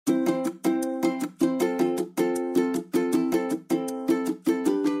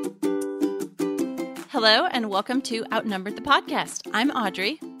Hello, and welcome to Outnumbered the Podcast. I'm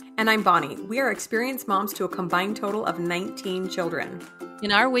Audrey. And I'm Bonnie. We are experienced moms to a combined total of 19 children.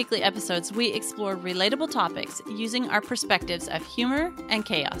 In our weekly episodes, we explore relatable topics using our perspectives of humor and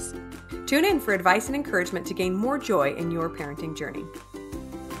chaos. Tune in for advice and encouragement to gain more joy in your parenting journey.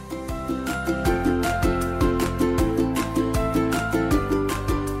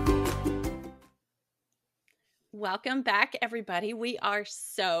 Welcome back, everybody. We are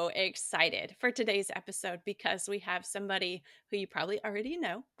so excited for today's episode because we have somebody who you probably already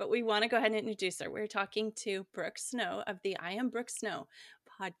know, but we want to go ahead and introduce her. We're talking to Brooke Snow of the I Am Brooke Snow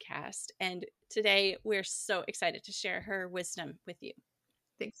podcast. And today we're so excited to share her wisdom with you.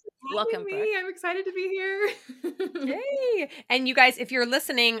 Thanks for having me. Brooke. I'm excited to be here. Yay. And you guys, if you're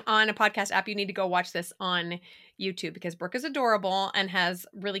listening on a podcast app, you need to go watch this on YouTube because Brooke is adorable and has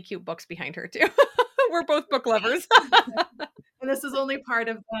really cute books behind her too. We're both book lovers. And this is only part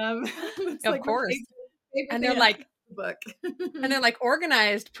of them. Of course. And they're like book. And they're like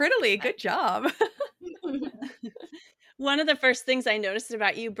organized prettily. Good job. One of the first things I noticed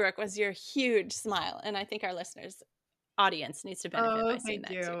about you, Brooke, was your huge smile. And I think our listeners audience needs to benefit by seeing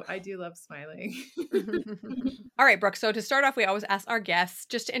that too. I do love smiling. All right, Brooke. So to start off, we always ask our guests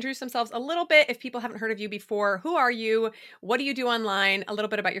just to introduce themselves a little bit. If people haven't heard of you before, who are you? What do you do online? A little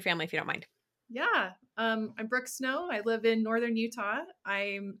bit about your family, if you don't mind. Yeah. I'm Brooke Snow. I live in northern Utah.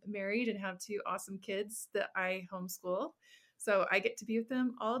 I'm married and have two awesome kids that I homeschool. So I get to be with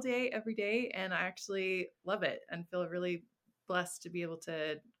them all day, every day. And I actually love it and feel really blessed to be able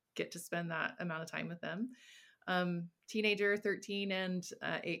to get to spend that amount of time with them. Teenager, 13 and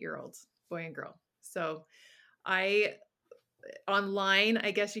 8-year-old, boy and girl. So online, I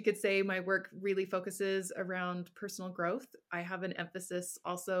guess you could say my work really focuses around personal growth. I have an emphasis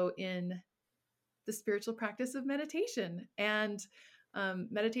also in the spiritual practice of meditation. And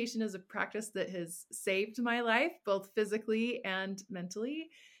meditation is a practice that has saved my life, both physically and mentally.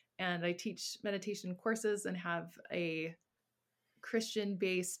 And I teach meditation courses and have a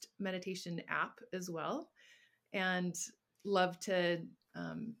Christian-based meditation app as well. And love to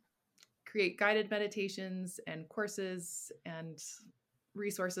create guided meditations and courses and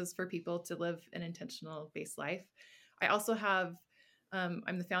resources for people to live an intentional based life. I also have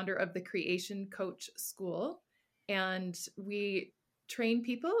I'm the founder of the Creation Coach School, and we train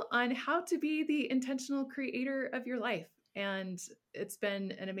people on how to be the intentional creator of your life. And it's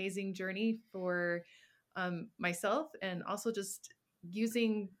been an amazing journey for myself, and also just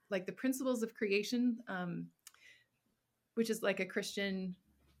using like the principles of creation, which is like a Christian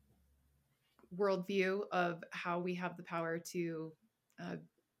worldview of how we have the power to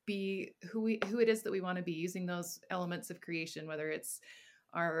be who it is that we want to be, using those elements of creation, whether it's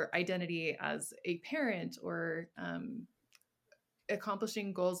our identity as a parent or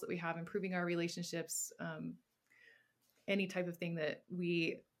accomplishing goals that we have, improving our relationships, any type of thing that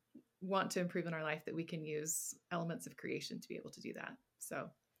we want to improve in our life, that we can use elements of creation to be able to do that. So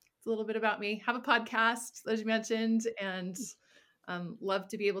it's a little bit about me. Have a podcast, as you mentioned, and love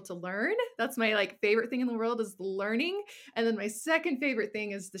to be able to learn. That's my favorite thing in the world, is the learning. And then my second favorite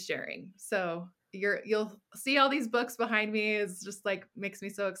thing is the sharing. So you'll see all these books behind me. Is just makes me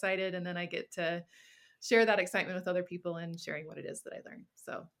so excited. And then I get to share that excitement with other people and sharing what it is that I learned.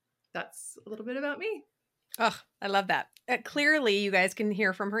 So that's a little bit about me. Oh, I love that. Clearly, you guys can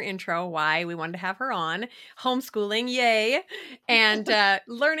hear from her intro why we wanted to have her on. Homeschooling, yay. And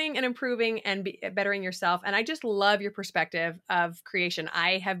learning and improving and bettering yourself. And I just love your perspective of creation.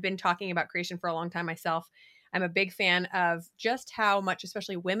 I have been talking about creation for a long time myself. I'm a big fan of just how much,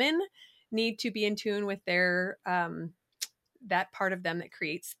 especially women, need to be in tune with their that part of them that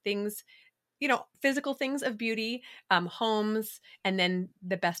creates things, physical things of beauty, homes, and then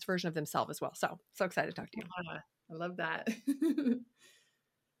the best version of themselves as well. So excited to talk to you. I love that.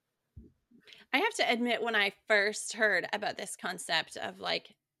 I have to admit, when I first heard about this concept of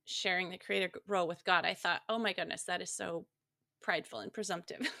sharing the creator role with God, I thought, oh my goodness, that is so prideful and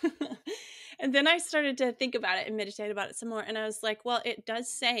presumptive. And then I started to think about it and meditate about it some more. And I was like, well, it does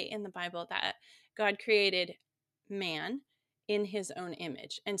say in the Bible that God created man in his own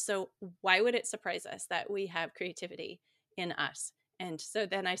image. And so why would it surprise us that we have creativity in us? And so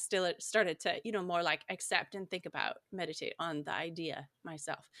then I still started to, more accept and think about, meditate on the idea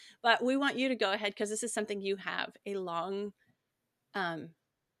myself. But we want you to go ahead, because this is something you have a long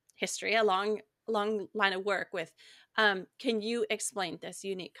history, a long line of work with. Can you explain this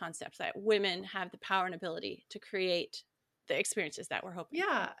unique concept that women have the power and ability to create the experiences that we're hoping?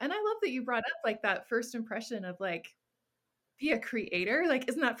 Yeah. And I love that you brought up that first impression of be a creator.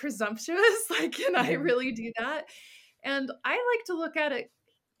 Isn't that presumptuous? Can I really do that? And I like to look at it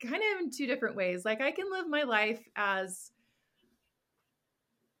kind of in two different ways. Like I can live my life as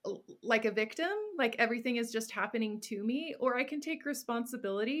like a victim, like everything is just happening to me, or I can take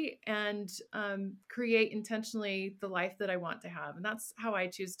responsibility and create intentionally the life that I want to have. And that's how I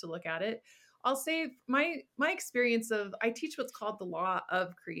choose to look at it. I'll say my experience of, I teach what's called the law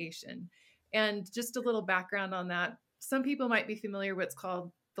of creation. And just a little background on that. Some people might be familiar with what's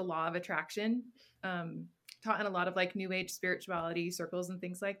called the law of attraction, taught in a lot of like new age spirituality circles and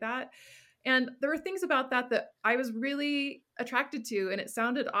things like that. And there were things about that I was really attracted to, and it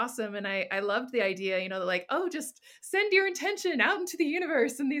sounded awesome. And I loved the idea, you know, that like, oh, just send your intention out into the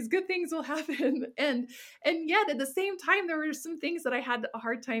universe and these good things will happen. And yet at the same time, there were some things that I had a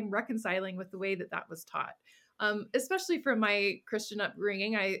hard time reconciling with the way that was taught. Especially from my Christian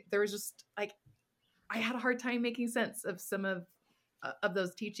upbringing, there was just like, I had a hard time making sense of some of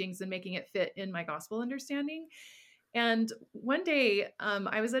those teachings and making it fit in my gospel understanding. And one day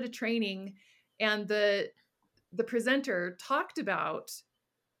I was at a training, and the presenter talked about,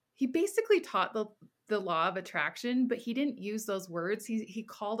 he basically taught the law of attraction, but he didn't use those words. He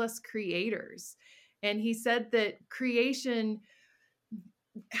called us creators. And he said that creation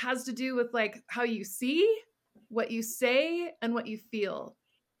has to do with like how you see, what you say, and what you feel.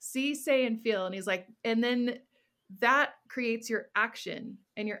 See, say, and feel. And he's like, and then that creates your action,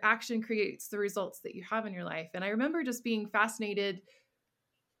 and your action creates the results that you have in your life. And I remember just being fascinated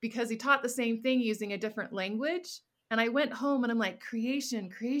because he taught the same thing using a different language. And I went home and I'm like,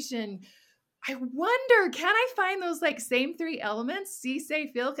 creation. I wonder, can I find those like same three elements? See,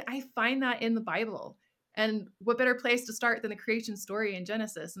 say, feel. Can I find that in the Bible? And what better place to start than the creation story in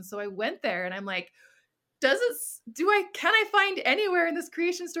Genesis? And so I went there and I'm like, can I find anywhere in this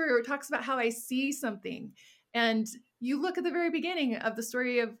creation story where it talks about how I see something? And you look at the very beginning of the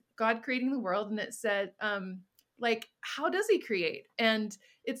story of God creating the world, and it said, like, how does he create? And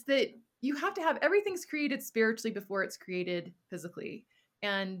it's that you have to have, everything's created spiritually before it's created physically.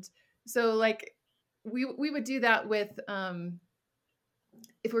 And so like we would do that with,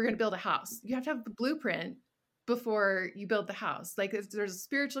 if we're going to build a house, you have to have the blueprint before you build the house. Like there's a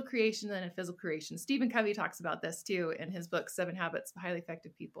spiritual creation and a physical creation. Stephen Covey talks about this too in his book, 7 Habits of Highly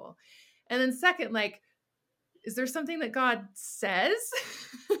Effective People. And then second, like, is there something that God says?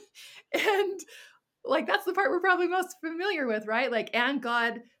 And like, that's the part we're probably most familiar with, right? Like, and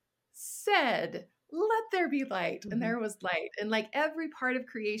God said, let there be light. And there was light. And like every part of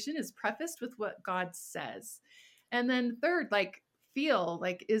creation is prefaced with what God says. And then third, like, feel,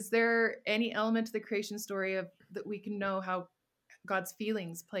 like, is there any element to the creation story of that we can know how God's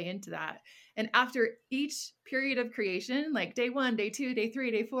feelings play into that? And after each period of creation, like day 1, day 2, day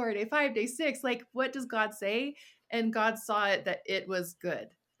 3, day 4, day 5, day 6, like, what does God say? And God saw it that it was good.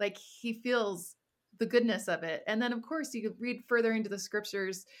 Like he feels the goodness of it. And then of course you could read further into the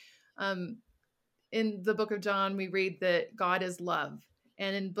scriptures. In the book of John, we read that God is love.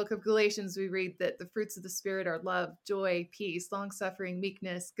 And in the book of Galatians, we read that the fruits of the Spirit are love, joy, peace, long-suffering,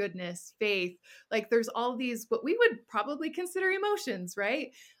 meekness, goodness, faith. Like there's all these, what we would probably consider emotions,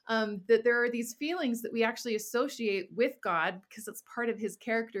 right? That there are these feelings that we actually associate with God because it's part of his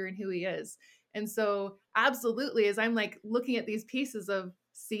character and who he is. And so absolutely, as I'm like looking at these pieces of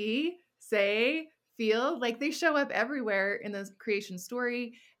see, say, feel, like they show up everywhere in the creation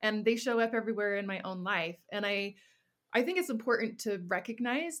story, and they show up everywhere in my own life. And I think it's important to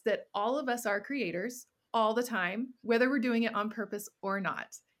recognize that all of us are creators all the time, whether we're doing it on purpose or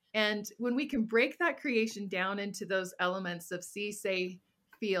not. And when we can break that creation down into those elements of see, say,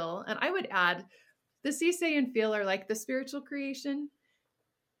 feel, and I would add the see, say, and feel are like the spiritual creation.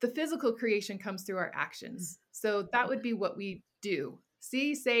 The physical creation comes through our actions. So that would be what we do.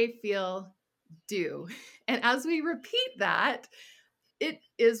 See, say, feel, do. And as we repeat that, it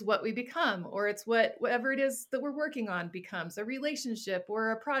is what we become, or it's whatever it is that we're working on becomes a relationship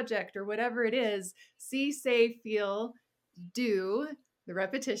or a project or whatever it is. See, say, feel, do. The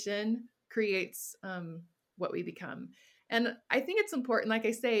repetition creates what we become. And I think it's important, like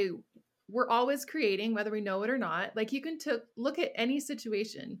I say, we're always creating, whether we know it or not. Like you can look at any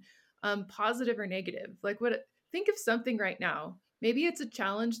situation, positive or negative. Like think of something right now. Maybe it's a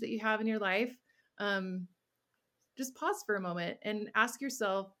challenge that you have in your life. Just pause for a moment and ask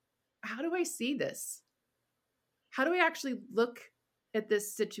yourself, how do I see this? How do I actually look at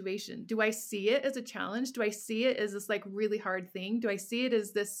this situation? Do I see it as a challenge? Do I see it as this like really hard thing? Do I see it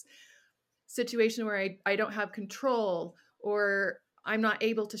as this situation where I don't have control, or I'm not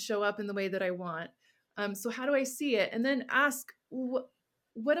able to show up in the way that I want? So how do I see it? And then ask,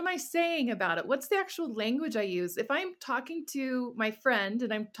 what am I saying about it? What's the actual language I use? If I'm talking to my friend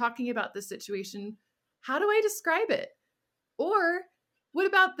and I'm talking about this situation, how do I describe it? Or what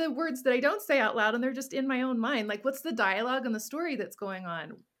about the words that I don't say out loud and they're just in my own mind? Like, what's the dialogue and the story that's going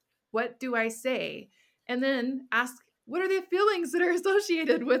on? What do I say? And then ask, what are the feelings that are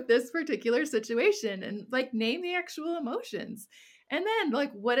associated with this particular situation? And like, name the actual emotions. And then,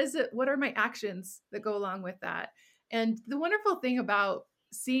 like, what is it? What are my actions that go along with that? And the wonderful thing about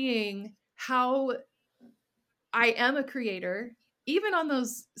seeing how I am a creator, even on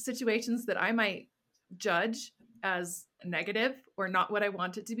those situations that I might judge as negative or not what I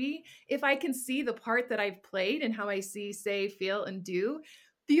want it to be, if I can see the part that I've played and how I see, say, feel, and do,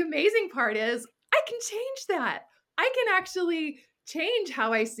 the amazing part is I can change that. I can actually change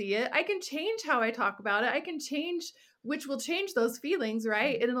how I see it. I can change how I talk about it. I can change, which will change those feelings,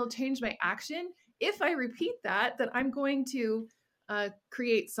 right? And it'll change my action. If I repeat that, then I'm going to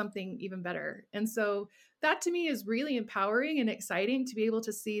create something even better. And so that to me is really empowering and exciting to be able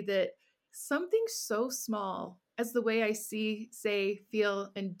to see that something so small as the way I see, say, feel,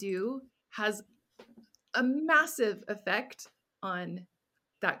 and do has a massive effect on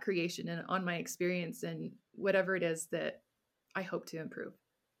that creation and on my experience and whatever it is that I hope to improve.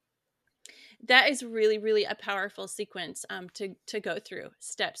 That is really, really a powerful sequence to go through,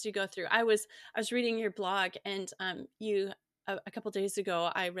 steps you go through. I was reading your blog, and you a couple days ago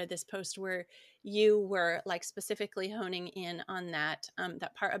I read this post where you were like specifically honing in on that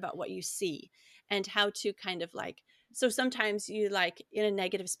that part about what you see and how to kind of like, so sometimes you like in a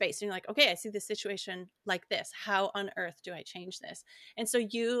negative space and you're like, okay, I see this situation like this. How on earth do I change this? And so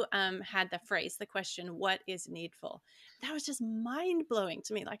you had the phrase, the question, what is needful? That was just mind blowing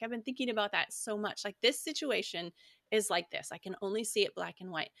to me. Like I've been thinking about that so much. Like this situation is like this. I can only see it black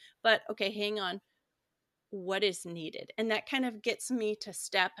and white. But okay, hang on. What is needed? And that kind of gets me to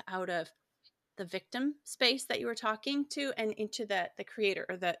step out of the victim space that you were talking to and into the creator,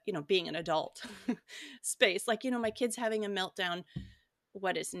 or the, you know, being an adult space. Like, you know, my kid's having a meltdown.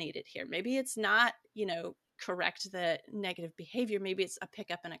 What is needed here? Maybe it's not, you know, correct the negative behavior. Maybe it's a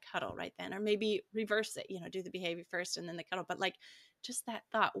pick up and a cuddle right then, or maybe reverse it, you know, do the behavior first and then the cuddle. But like just that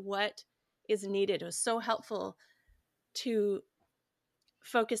thought, what is needed, was so helpful to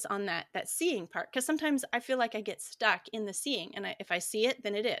focus on that seeing part, because sometimes I feel like I get stuck in the seeing, and if I see it,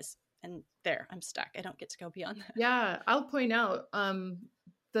 then it is, and there I'm stuck. I don't get to go beyond that. Yeah, I'll point out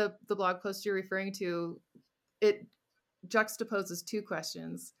the blog post you're referring to, it juxtaposes two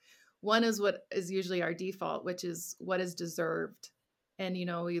questions. One is what is usually our default, which is what is deserved. And, you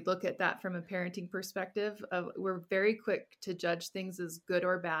know, we look at that from a parenting perspective of, we're very quick to judge things as good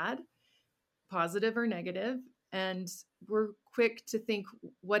or bad, positive or negative. And we're quick to think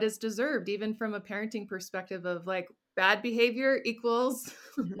what is deserved, even from a parenting perspective of like, bad behavior equals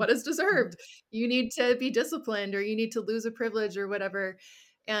what is deserved. You need to be disciplined, or you need to lose a privilege or whatever.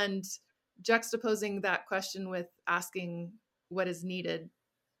 And juxtaposing that question with asking what is needed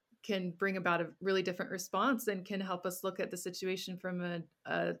can bring about a really different response and can help us look at the situation from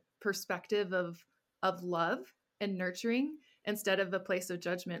a perspective of love and nurturing instead of a place of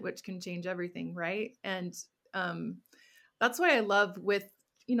judgment, which can change everything, right? And that's why I love, with,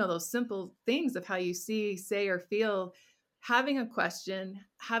 you know, those simple things of how you see, say, or feel, having a question,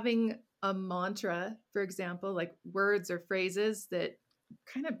 having a mantra, for example, like words or phrases that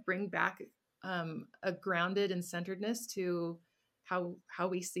kind of bring back a grounded and centeredness to how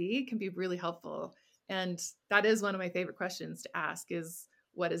we see, can be really helpful. And that is one of my favorite questions to ask, is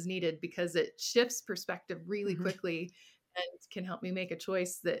what is needed, because it shifts perspective really quickly and can help me make a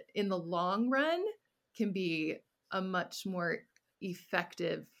choice that in the long run can be a much more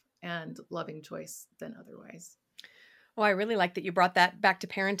effective and loving choice than otherwise. Well, I really like that you brought that back to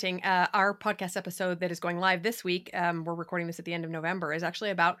parenting. Our podcast episode that is going live this week, we're recording this at the end of November, is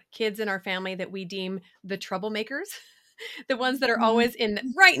actually about kids in our family that we deem the troublemakers, the ones that are always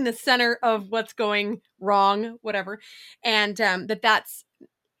right in the center of what's going wrong, whatever. And that's,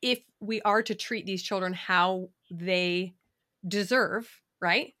 if we are to treat these children how they deserve,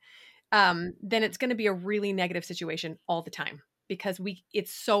 right? Then it's going to be a really negative situation all the time, because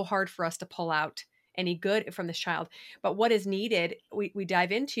it's so hard for us to pull out any good from this child. But what is needed, we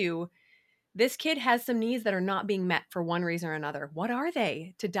dive into, this kid has some needs that are not being met for one reason or another. What are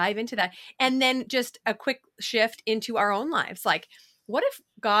they? To dive into that. And then just a quick shift into our own lives. Like, what if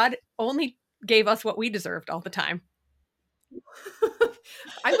God only gave us what we deserved all the time?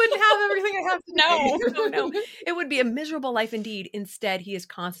 I wouldn't have everything I have today. No. It would be a miserable life indeed. Instead, he is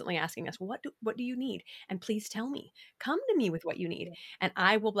constantly asking us, what do you need? And please tell me. Come to me with what you need, and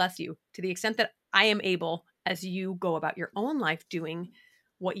I will bless you to the extent that I am able, as you go about your own life doing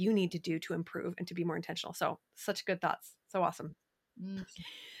what you need to do to improve and to be more intentional. So such good thoughts. So awesome. Mm.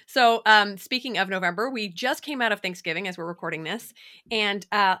 So, speaking of November, we just came out of Thanksgiving as we're recording this, and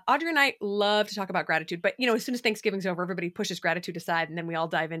Audrey and I love to talk about gratitude. But as soon as Thanksgiving's over, everybody pushes gratitude aside, and then we all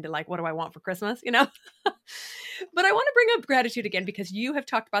dive into like, what do I want for Christmas? But I want to bring up gratitude again because you have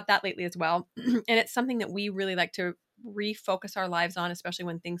talked about that lately as well, and it's something that we really like to refocus our lives on, especially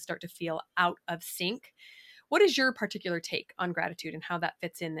when things start to feel out of sync. What is your particular take on gratitude and how that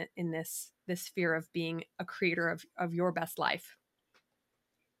fits in this sphere of being a creator of your best life?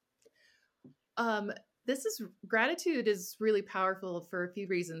 Gratitude is really powerful for a few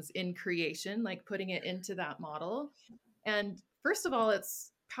reasons in creation, like putting it into that model. And first of all,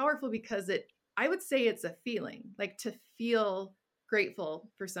 it's powerful because I would say it's a feeling, like to feel grateful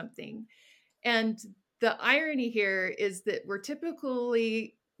for something. And the irony here is that we're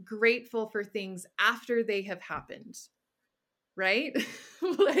typically grateful for things after they have happened, right?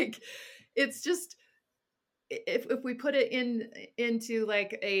 Like it's just, if we put it into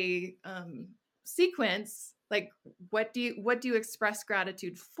like a sequence, like what do you express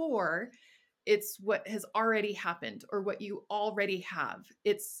gratitude for? It's what has already happened or what you already have.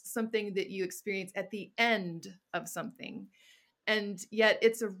 It's something that you experience at the end of something, and yet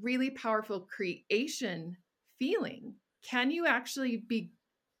it's a really powerful creation feeling. Can you actually be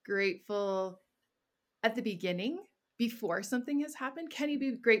grateful at the beginning before something has happened? Can you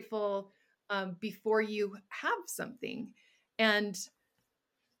be grateful before you have something? And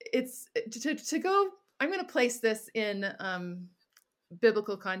it's to go. I'm going to place this in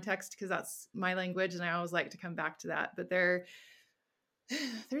biblical context because that's my language, and I always like to come back to that. But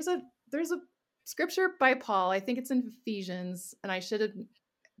there's a scripture by Paul. I think it's in Ephesians, and I should have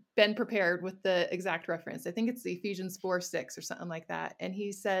been prepared with the exact reference. I think it's Ephesians 4:6 or something like that. And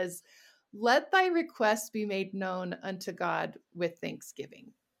he says, "Let thy requests be made known unto God with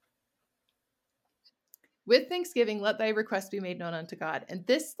thanksgiving." With thanksgiving, let thy requests be made known unto God. And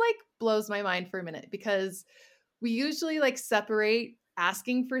this like blows my mind for a minute because we usually like separate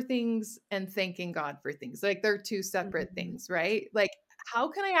asking for things and thanking God for things. Like they're two separate things, right? Like, how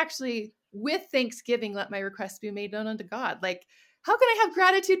can I actually, with thanksgiving, let my requests be made known unto God? Like, how can I have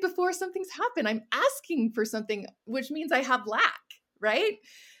gratitude before something's happened? I'm asking for something, which means I have lack, right?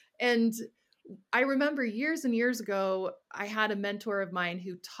 And I remember years and years ago, I had a mentor of mine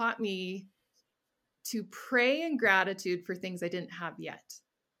who taught me to pray in gratitude for things I didn't have yet.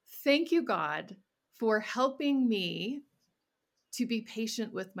 Thank you, God, for helping me to be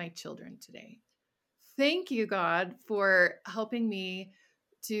patient with my children today. Thank you, God, for helping me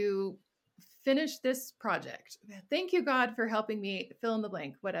to finish this project. Thank you, God, for helping me fill in the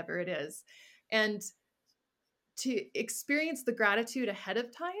blank, whatever it is. And to experience the gratitude ahead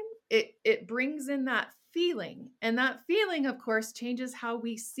of time, it brings in that feeling. And that feeling, of course, changes how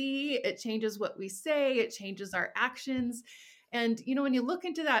we see, it changes what we say, it changes our actions. And when you look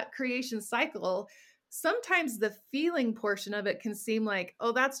into that creation cycle, sometimes the feeling portion of it can seem like,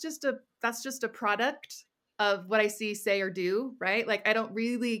 oh, that's just a product of what I see, say, or do, right? Like I don't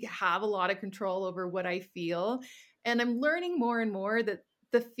really have a lot of control over what I feel. And I'm learning more and more that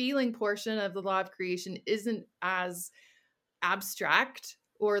the feeling portion of the law of creation isn't as abstract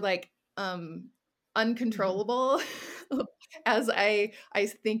or like uncontrollable as I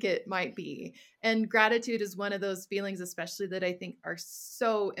think it might be. And gratitude is one of those feelings, especially that I think are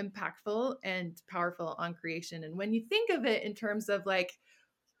so impactful and powerful on creation. And when you think of it in terms of like,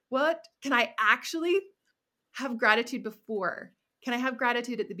 what can I actually have gratitude before? Can I have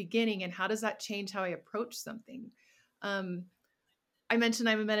gratitude at the beginning? And how does that change how I approach something? I mentioned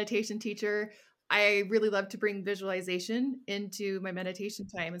I'm a meditation teacher. I really love to bring visualization into my meditation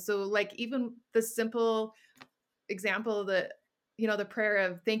time. And so like even the simple example that, the prayer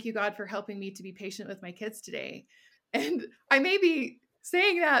of thank you, God, for helping me to be patient with my kids today. And I may be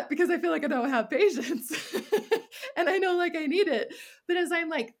saying that because I feel like I don't have patience and I know like I need it. But as I'm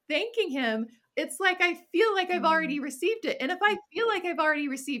like thanking him, it's like I feel like I've already received it. And if I feel like I've already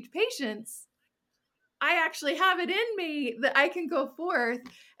received patience, I actually have it in me that I can go forth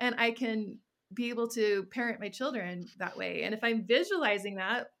and I can be able to parent my children that way. And if I'm visualizing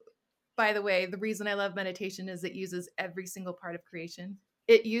that, by the way, the reason I love meditation is it uses every single part of creation.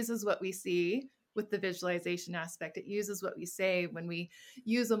 It uses what we see with the visualization aspect. It uses what we say when we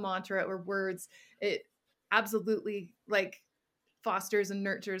use a mantra or words. It absolutely like fosters and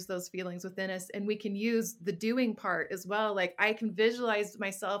nurtures those feelings within us. And we can use the doing part as well. Like I can visualize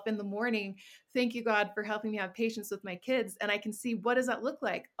myself in the morning. Thank you, God, for helping me have patience with my kids. And I can see, what does that look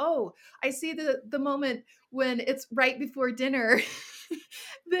like? Oh, I see the moment when it's right before dinner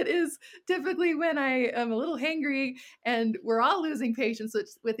that is typically when I am a little hangry and we're all losing patience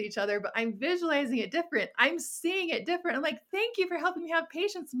with each other, but I'm visualizing it different. I'm seeing it different. I'm like, thank you for helping me have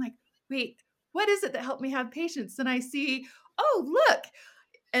patience. I'm like, wait, what is it that helped me have patience? And I see, oh, look,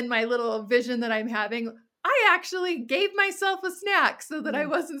 and my little vision that I'm having, I actually gave myself a snack so that I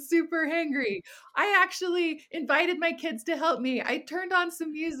wasn't super hangry. I actually invited my kids to help me. I turned on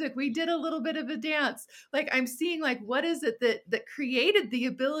some music. We did a little bit of a dance. Like I'm seeing like what is it that created the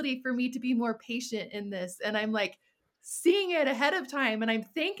ability for me to be more patient in this? And I'm like seeing it ahead of time and I'm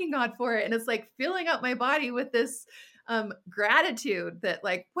thanking God for it. And it's like filling up my body with this gratitude that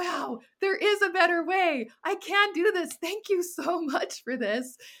like, wow, there is a better way. I can do this. Thank you so much for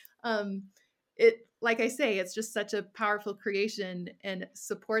this. It, like I say, it's just such a powerful creation and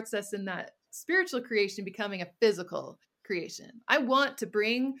supports us in that spiritual creation becoming a physical creation. I want to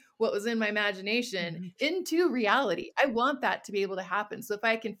bring what was in my imagination into reality. I want that to be able to happen. So if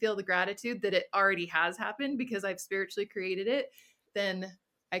I can feel the gratitude that it already has happened because I've spiritually created it, then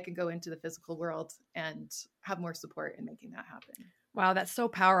I can go into the physical world and have more support in making that happen. Wow, that's so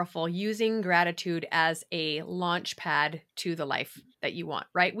powerful. Using gratitude as a launch pad to the life that you want,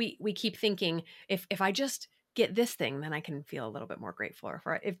 right? We keep thinking if I just get this thing, then I can feel a little bit more grateful.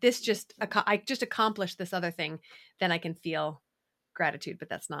 Or if this just I just accomplished this other thing, then I can feel gratitude. But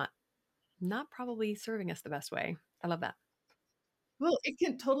that's not probably serving us the best way. I love that. Well, it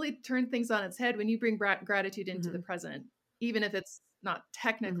can totally turn things on its head when you bring gratitude into the present, even if it's not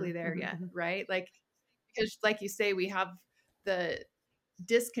technically there yet, right? Like, because like you say, we have the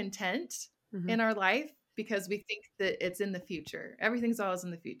discontent in our life because we think that it's in the future. Everything's always in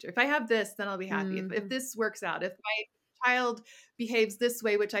the future. If I have this, then I'll be happy. If this works out, if my child behaves this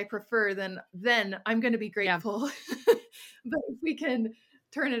way, which I prefer, then I'm going to be grateful. Yeah. But if we can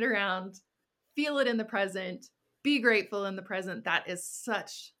turn it around, feel it in the present, be grateful in the present, that is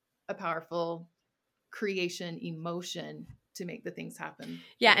such a powerful creation emotion to make the things happen.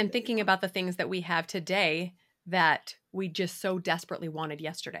 Yeah. And thinking about the things that we have today that we just so desperately wanted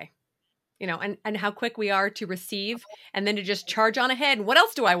yesterday, you know, and how quick we are to receive and then to just charge on ahead. And what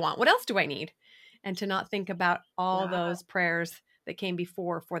else do I want? What else do I need? And to not think about all those prayers that came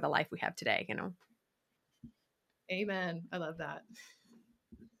before for the life we have today, you know? Amen. I love that.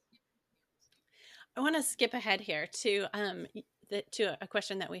 I want to skip ahead here to a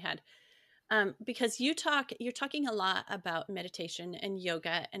question that we had. Because you're talking a lot about meditation and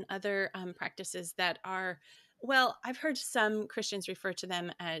yoga and other practices that are, well, I've heard some Christians refer to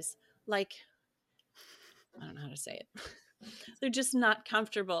them as like, I don't know how to say it. They're just not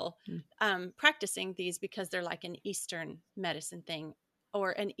comfortable practicing these because they're like an Eastern medicine thing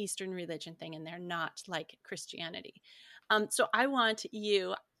or an Eastern religion thing, and they're not like Christianity. So I want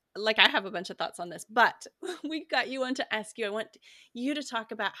you, like I have a bunch of thoughts on this, but we got you on to ask you. I want you to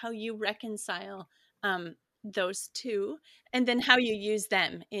talk about how you reconcile those two, and then how you use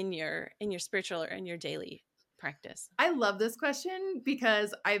them in your spiritual or in your daily practice. I love this question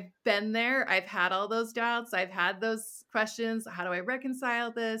because I've been there. I've had all those doubts. I've had those questions. How do I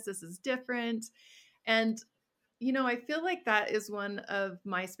reconcile this? This is different. And, you know, I feel like that is one of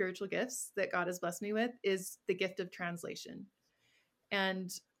my spiritual gifts that God has blessed me with is the gift of translation. And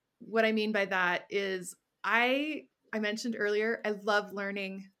what I mean by that is I mentioned earlier, I love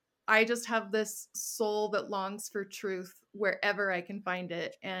learning. I just have this soul that longs for truth wherever I can find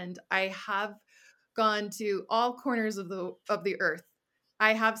it. And I have gone to all corners of the earth.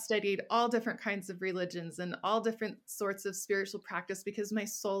 I have studied all different kinds of religions and all different sorts of spiritual practice because my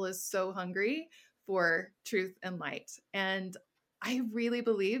soul is so hungry for truth and light. And I really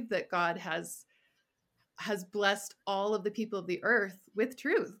believe that God has blessed all of the people of the earth with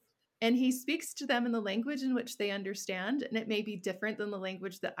truth. And he speaks to them in the language in which they understand. And it may be different than the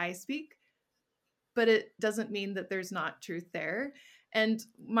language that I speak, but it doesn't mean that there's not truth there. And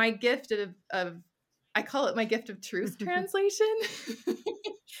my gift of I call it my gift of truth translation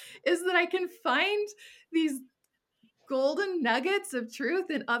is that I can find these golden nuggets of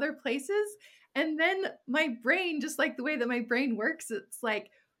truth in other places. And then my brain, just like the way that my brain works, it's like,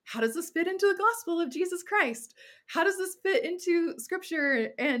 how does this fit into the gospel of Jesus Christ? How does this fit into scripture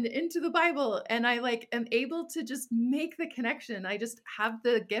and into the Bible? And I like am able to just make the connection. I just have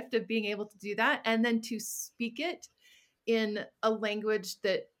the gift of being able to do that and then to speak it in a language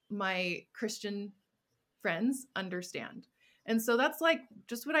that my Christian friends understand. And so that's like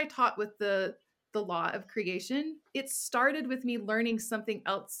just what I taught with the law of creation. It started with me learning something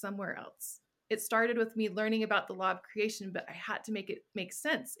else somewhere else. It started with me learning about the law of creation, but I had to make it make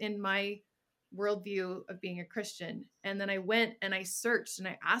sense in my worldview of being a Christian. And then I went and I searched and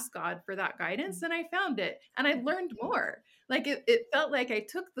I asked God for that guidance and I found it and I learned more. Like it felt like I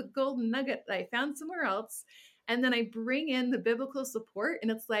took the golden nugget that I found somewhere else and then I bring in the biblical support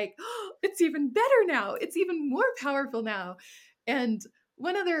and it's like, oh, it's even better now. It's even more powerful now. And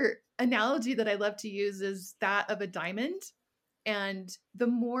one other analogy that I love to use is that of a diamond. And the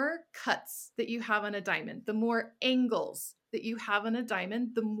more cuts that you have on a diamond, the more angles that you have on a diamond,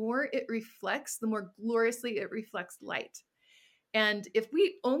 the more it reflects, the more gloriously it reflects light. And if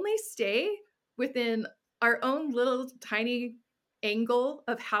we only stay within our own little tiny angle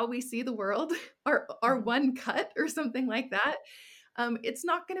of how we see the world, our one cut or something like that, it's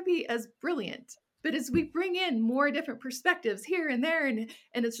not going to be as brilliant. But as we bring in more different perspectives here and there, and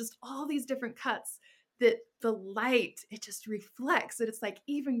it's just all these different cuts, that the light, it just reflects, that it's like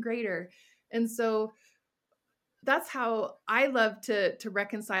even greater. And so that's how I love to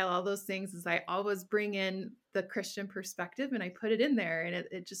reconcile all those things, is I always bring in the Christian perspective and I put it in there, and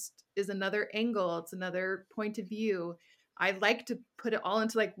it just is another angle. It's another point of view. I like to put it all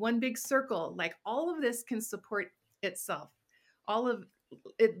into like one big circle. Like all of this can support itself. All of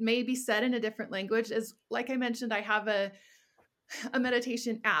it may be said in a different language. As like I mentioned, I have a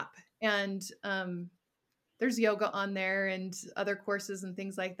meditation app, and there's yoga on there and other courses and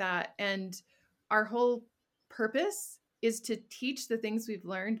things like that. And our whole purpose is to teach the things we've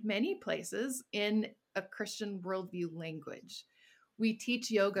learned many places in a Christian worldview language. We teach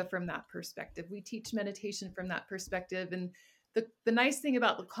yoga from that perspective. We teach meditation from that perspective. And the nice thing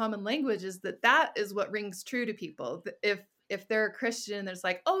about the common language is that is what rings true to people. If they're a Christian, there's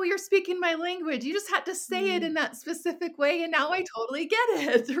like, oh, you're speaking my language. You just had to say it in that specific way. And now I totally get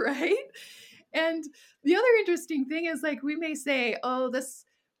it, right? And the other interesting thing is like, we may say, oh, this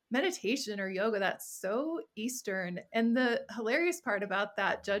meditation or yoga, that's so Eastern. And the hilarious part about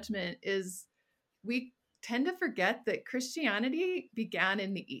that judgment is we tend to forget that Christianity began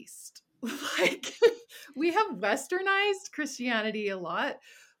in the East. Like we have westernized Christianity a lot,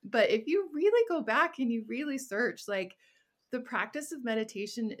 but if you really go back and you really search, like the practice of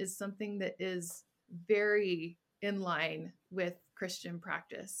meditation is something that is very in line with Christian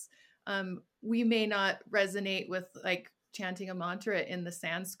practice. We may not resonate with like chanting a mantra in the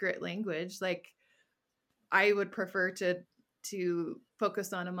Sanskrit language. Like I would prefer to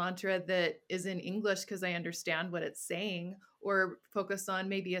focus on a mantra that is in English because I understand what it's saying, or focus on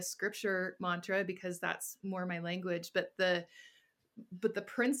maybe a scripture mantra because that's more my language. But the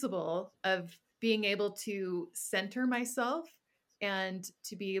principle of being able to center myself and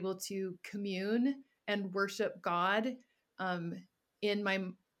to be able to commune and worship God in my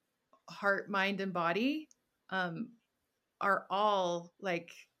heart, mind, and body are all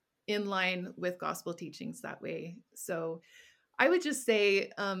like in line with gospel teachings that way. So I would just say,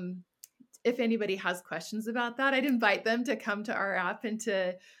 if anybody has questions about that, I'd invite them to come to our app and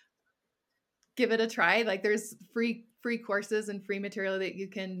to give it a try. Like there's free courses and free material that you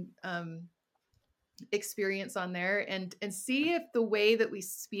can experience on there, and see if the way that we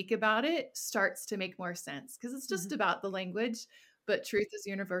speak about it starts to make more sense, because it's just about the language, but truth is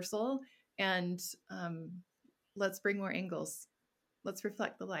universal. And let's bring more angles. Let's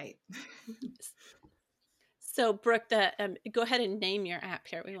reflect the light. So Brooke, go ahead and name your app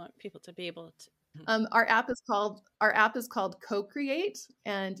here. We want people to be able to. Our app is called Co-Create,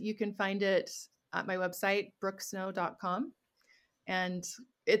 and you can find it at my website, brookesnow.com. And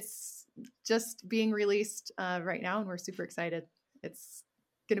it's just being released right now, and we're super excited. It's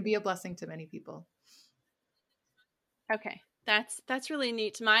going to be a blessing to many people. Okay, that's really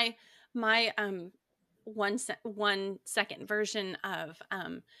neat. My 1 second version of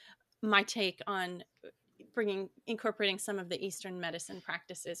my take on incorporating some of the Eastern medicine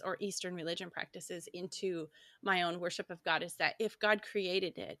practices or Eastern religion practices into my own worship of God is that if God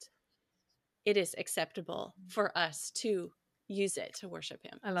created it, it is acceptable for us to use it to worship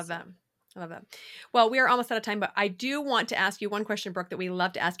him. I love that. Well, we are almost out of time, but I do want to ask you one question, Brooke, that we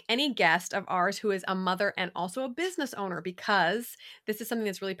love to ask any guest of ours who is a mother and also a business owner, because this is something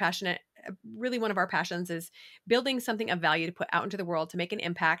that's really passionate. Really, one of our passions is building something of value to put out into the world to make an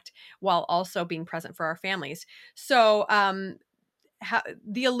impact while also being present for our families. So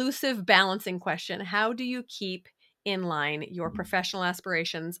the elusive balancing question, how do you keep in line your professional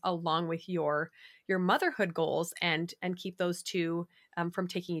aspirations along with your motherhood goals and keep those two from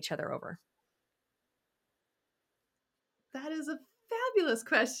taking each other over? That is a fabulous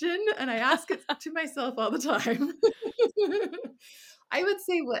question, and I ask it to myself all the time. I would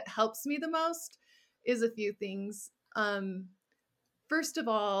say what helps me the most is a few things. First of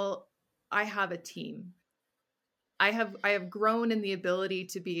all, I have a team. I have grown in the ability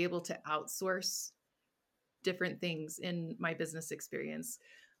to be able to outsource different things in my business experience.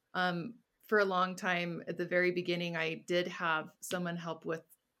 For a long time, at the very beginning, I did have someone help with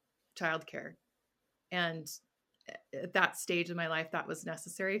childcare. And at that stage of my life, that was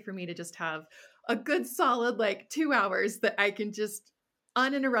necessary for me to just have a good solid, like 2 hours that I can just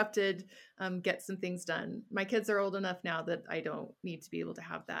uninterrupted get some things done. My kids are old enough now that I don't need to be able to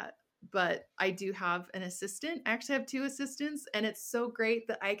have that. But I do have an assistant. I actually have 2 assistants, and it's so great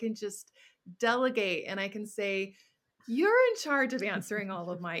that I can just delegate and I can say, you're in charge of answering all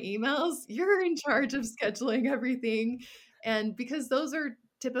of my emails. You're in charge of scheduling everything. And because those are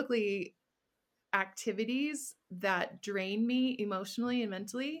typically activities that drain me emotionally and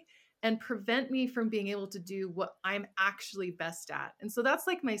mentally and prevent me from being able to do what I'm actually best at. And so that's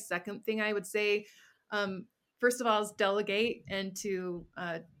like my second thing I would say. First of all, is delegate, and to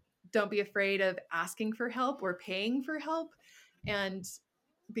don't be afraid of asking for help or paying for help. And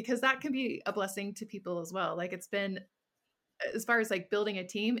because that can be a blessing to people as well. Like, it's been, as far as like building a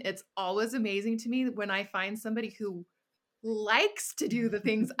team, it's always amazing to me when I find somebody who likes to do the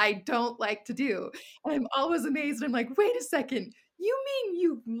things I don't like to do. And I'm always amazed. I'm like, wait a second, you mean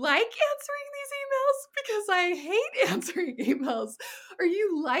you like answering these emails? Because I hate answering emails. Or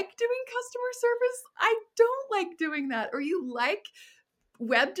you like doing customer service? I don't like doing that. Or you like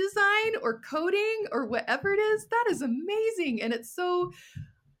web design or coding or whatever it is? That is amazing. And it's so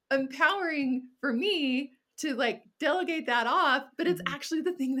empowering for me to like delegate that off, but it's actually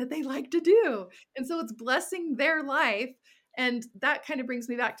the thing that they like to do. And so it's blessing their life. And that kind of brings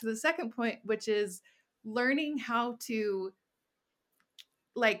me back to the second point, which is learning how to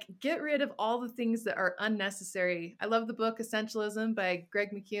like get rid of all the things that are unnecessary. I love the book Essentialism by Greg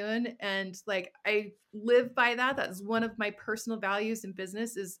McKeown, and like I live by that. That's one of my personal values in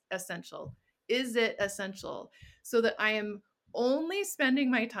business, is essential. Is it essential? So that I am only spending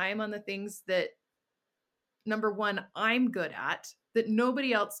my time on the things that, number one, I'm good at, that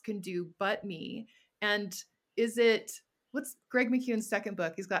nobody else can do but me. And is it, what's Greg McKeown's second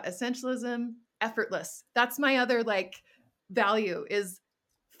book? He's got Essentialism, Effortless. That's my other like value, is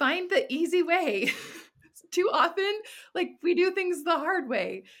find the easy way. Too often, like, we do things the hard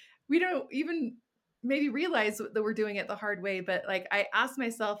way. We don't even maybe realize that we're doing it the hard way. But like, I ask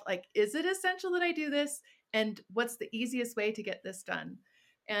myself, like, is it essential that I do this? And what's the easiest way to get this done?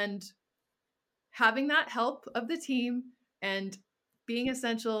 And having that help of the team and being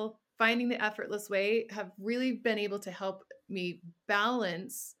essential, finding the effortless way, have really been able to help me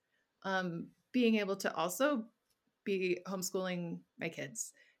balance being able to also be homeschooling my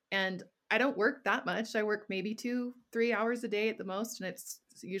kids. And I don't work that much. I work maybe 2-3 hours a day at the most. And it's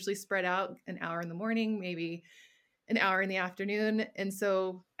usually spread out, an hour in the morning, maybe an hour in the afternoon. And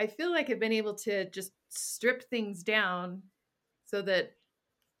so I feel like I've been able to just strip things down so that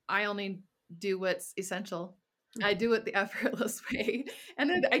I only do what's essential. I do it the effortless way. And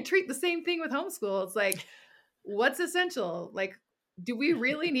then I treat the same thing with homeschool. It's like, what's essential? Like, do we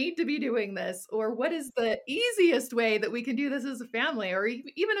really need to be doing this? Or what is the easiest way that we can do this as a family? Or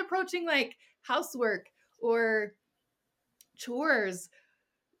even approaching like housework or chores,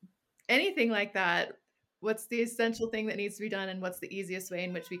 anything like that. What's the essential thing that needs to be done, and what's the easiest way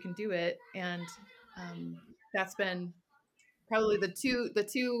in which we can do it? And that's been probably the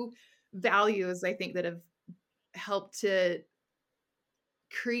two values I think that have helped to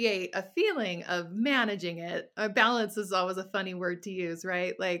create a feeling of managing it. Balance is always a funny word to use,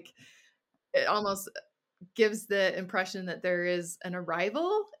 right? Like, it almost gives the impression that there is an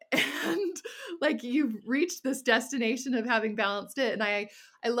arrival and like you've reached this destination of having balanced it. And I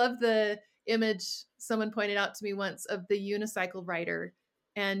love the image someone pointed out to me once of the unicycle rider.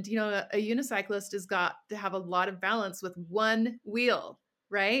 And, you know, a unicyclist has got to have a lot of balance with one wheel,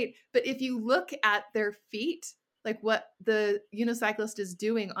 right? But if you look at their feet, like what the unicyclist is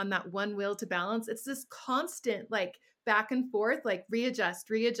doing on that one wheel to balance, it's this constant like back and forth, like readjust,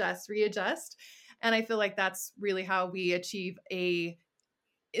 readjust, readjust. And I feel like that's really how we achieve a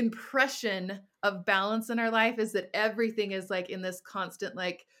impression of balance in our life, is that everything is like in this constant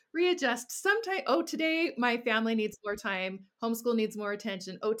like readjust. Sometimes, oh, today my family needs more time, homeschool needs more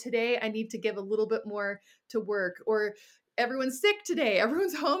attention. Oh, today I need to give a little bit more to work, or everyone's sick today,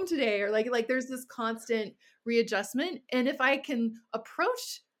 everyone's home today, or like there's this constant readjustment. And if I can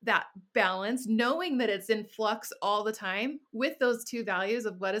approach that balance, knowing that it's in flux all the time with those two values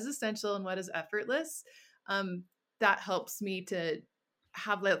of what is essential and what is effortless, that helps me to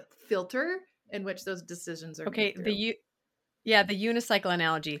have the filter in which those decisions are okay. made through. The unicycle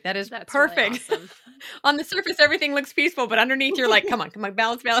analogy. That's perfect. Really awesome. On the surface, everything looks peaceful, but underneath, you're like, come on,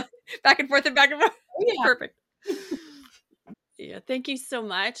 balance, back and forth and back and forth. Yeah. Perfect. Yeah, thank you so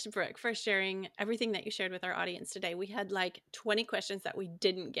much, Brooke, for sharing everything that you shared with our audience today. We had like 20 questions that we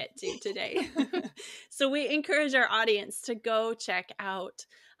didn't get to today. So we encourage our audience to go check out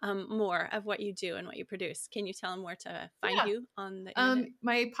more of what you do and what you produce. Can you tell them where to find you on the internet?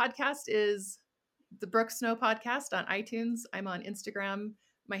 My podcast is the Brooke Snow Podcast on iTunes. I'm on Instagram.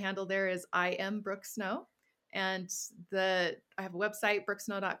 My handle there is I am Brooke Snow. And I have a website,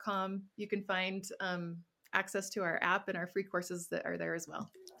 brookesnow.com. You can find access to our app and our free courses that are there as well.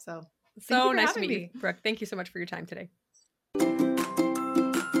 So nice to meet you, Brooke. Thank you so much for your time today.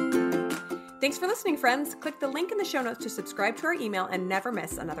 Thanks for listening, friends. Click the link in the show notes to subscribe to our email and never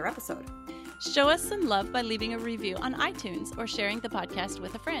miss another episode. Show us some love by leaving a review on iTunes or sharing the podcast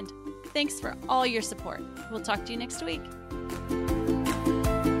with a friend. Thanks for all your support. We'll talk to you next week.